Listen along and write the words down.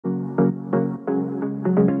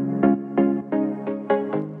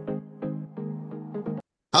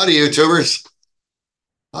Howdy, YouTubers.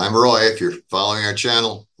 I'm Roy. If you're following our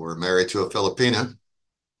channel, we're married to a Filipina.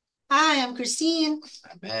 Hi, I'm Christine.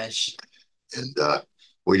 I'm Ash. And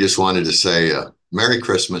we just wanted to say Merry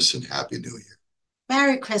Christmas and Happy New Year.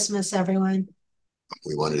 Merry Christmas, everyone.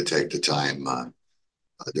 We wanted to take the time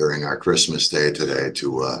during our Christmas day today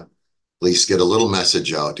to at least get a little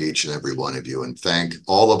message out to each and every one of you and thank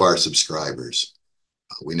all of our subscribers.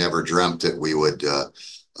 We never dreamt that we would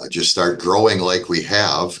just start growing like we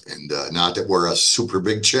have. And not that we're a super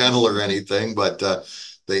big channel or anything, but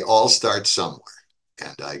they all start somewhere.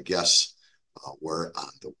 And I guess we're on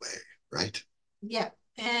the way, right? Yeah,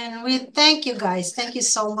 and we thank you guys. Thank you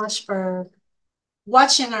so much for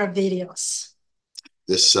watching our videos.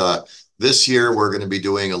 This year, we're going to be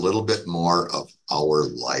doing a little bit more of our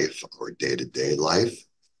life, our day-to-day life.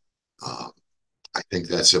 I think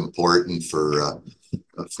that's important for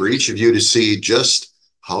each of you to see just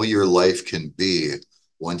how your life can be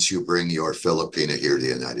once you bring your Filipina here to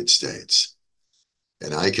the United States.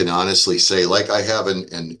 And I can honestly say, like I have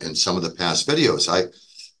in some of the past videos, I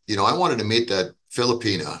wanted to meet that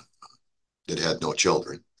Filipina that had no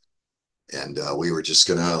children. And we were just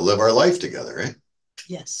going to live our life together, right?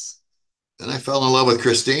 Yes. Then I fell in love with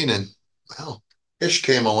Christine, and well, Ish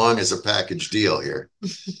came along as a package deal here.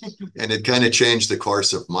 And it kind of changed the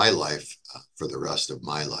course of my life for the rest of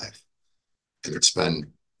my life. And it's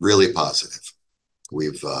been really positive.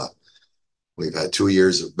 We've had 2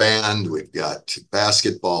 years of band. We've got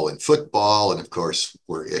basketball and football. And of course,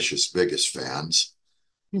 we're Ish's biggest fans.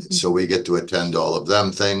 And so we get to attend all of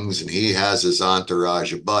them things. And he has his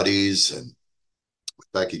entourage of buddies. And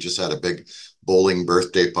Becky just had a big bowling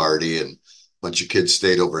birthday party. And a bunch of kids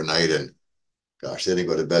stayed overnight. And gosh, they didn't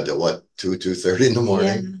go to bed till what, 2:30 in the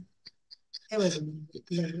morning? Yeah, it was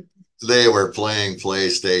late. They were playing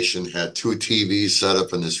PlayStation, had 2 TVs set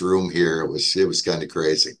up in this room here. It was kind of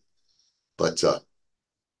crazy. But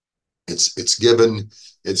it's given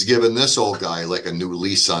this old guy like a new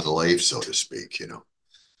lease on life, so to speak.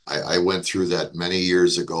 I went through that many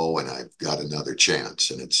years ago, and I've got another chance,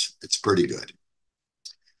 and it's pretty good.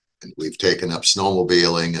 And we've taken up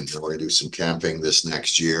snowmobiling, and we're going to do some camping this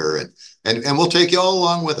next year, and we'll take you all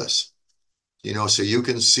along with us. So you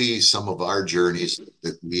can see some of our journeys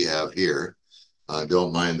that we have here.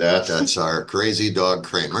 Don't mind that. That's our crazy dog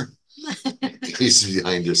Kramer. He's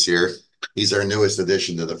behind us here. He's our newest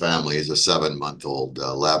addition to the family. He's a 7-month-old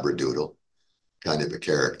Labradoodle, kind of a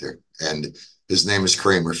character. And his name is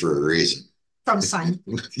Kramer for a reason. From Sign.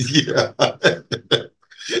 Yeah.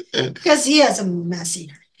 Because he has a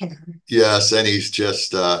messy hair. Yes, and he's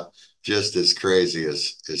just as crazy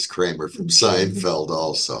as Kramer from Seinfeld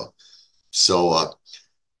also. So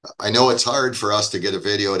I know it's hard for us to get a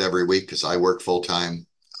video out every week because I work full-time.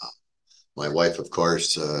 My wife, of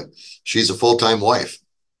course, she's a full-time wife.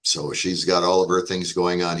 So she's got all of her things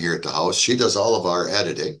going on here at the house. She does all of our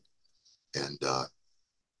editing. And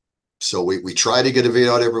so we try to get a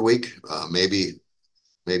video out every week. Maybe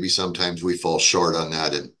sometimes we fall short on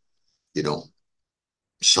that. And,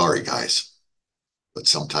 sorry, guys. But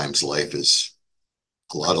sometimes life is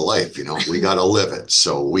a lot of life, we got to live it.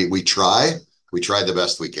 So we try the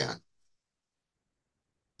best we can.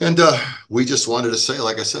 And we just wanted to say,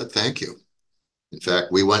 like I said, thank you. In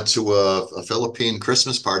fact, we went to a Philippine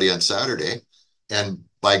Christmas party on Saturday, and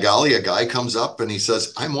by golly, a guy comes up and he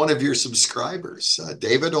says, "I'm one of your subscribers,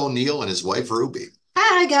 David O'Neill and his wife, Ruby."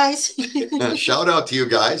 Hi, guys. Shout out to you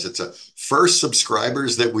guys. It's a first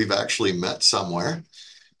subscribers that we've actually met somewhere.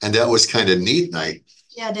 And that was kind of neat night.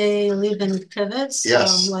 Yeah, they live in Pivots,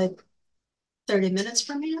 yes. Like 30 minutes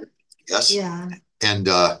from here. Yes. Yeah. And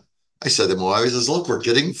I said to my wife, I says, "Look, we're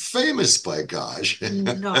getting famous, by gosh."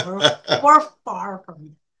 No, we're far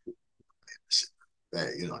from it.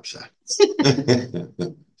 Hey, you know what I'm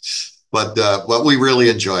saying. But we really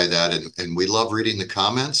enjoy that, and we love reading the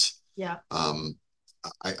comments. Yeah.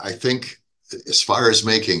 I think as far as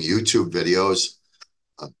making YouTube videos,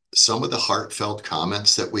 some of the heartfelt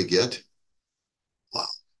comments that we get, wow,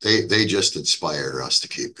 they just inspire us to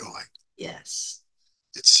keep going. Yes.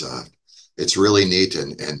 It's really neat,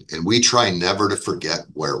 and we try never to forget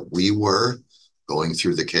where we were going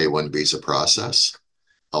through the K-1 visa process,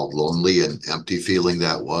 how lonely and empty feeling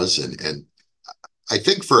that was. And I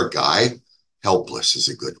think for a guy, helpless is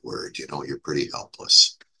a good word. You're pretty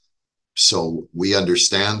helpless. So we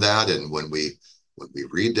understand that. And when we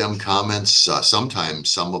read them comments, sometimes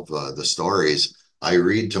some of the stories I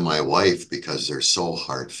read to my wife because they're so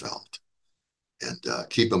heartfelt, and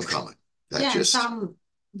keep them coming. Some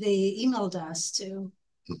they emailed us too,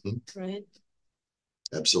 right?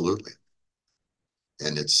 Absolutely.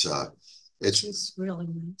 And It's really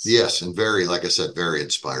nice. Yes, and very, like I said, very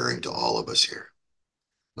inspiring to all of us here.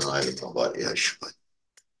 Well, I don't know about Ish, but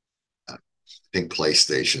I think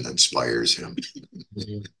PlayStation inspires him.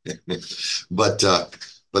 but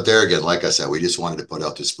but there again, like I said, we just wanted to put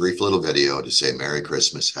out this brief little video to say Merry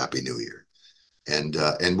Christmas, Happy New Year, and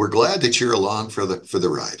we're glad that you're along for the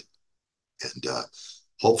ride. And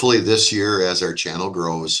hopefully this year, as our channel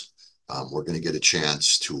grows, we're going to get a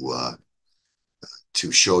chance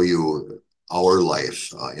to show you our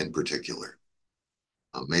life in particular.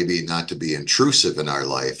 Maybe not to be intrusive in our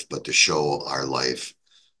life, but to show our life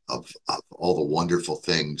of all the wonderful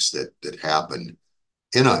things that happen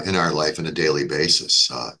in our life on a daily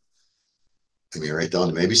basis. I mean, right down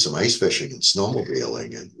to maybe some ice fishing and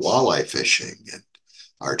snowmobiling and walleye fishing and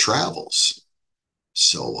our travels.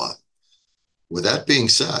 So, with that being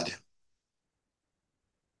said,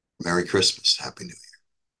 Merry Christmas, Happy New Year.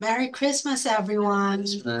 Merry Christmas, everyone.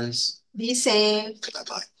 Christmas. Be safe. Bye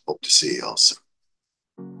bye. Hope to see you all soon.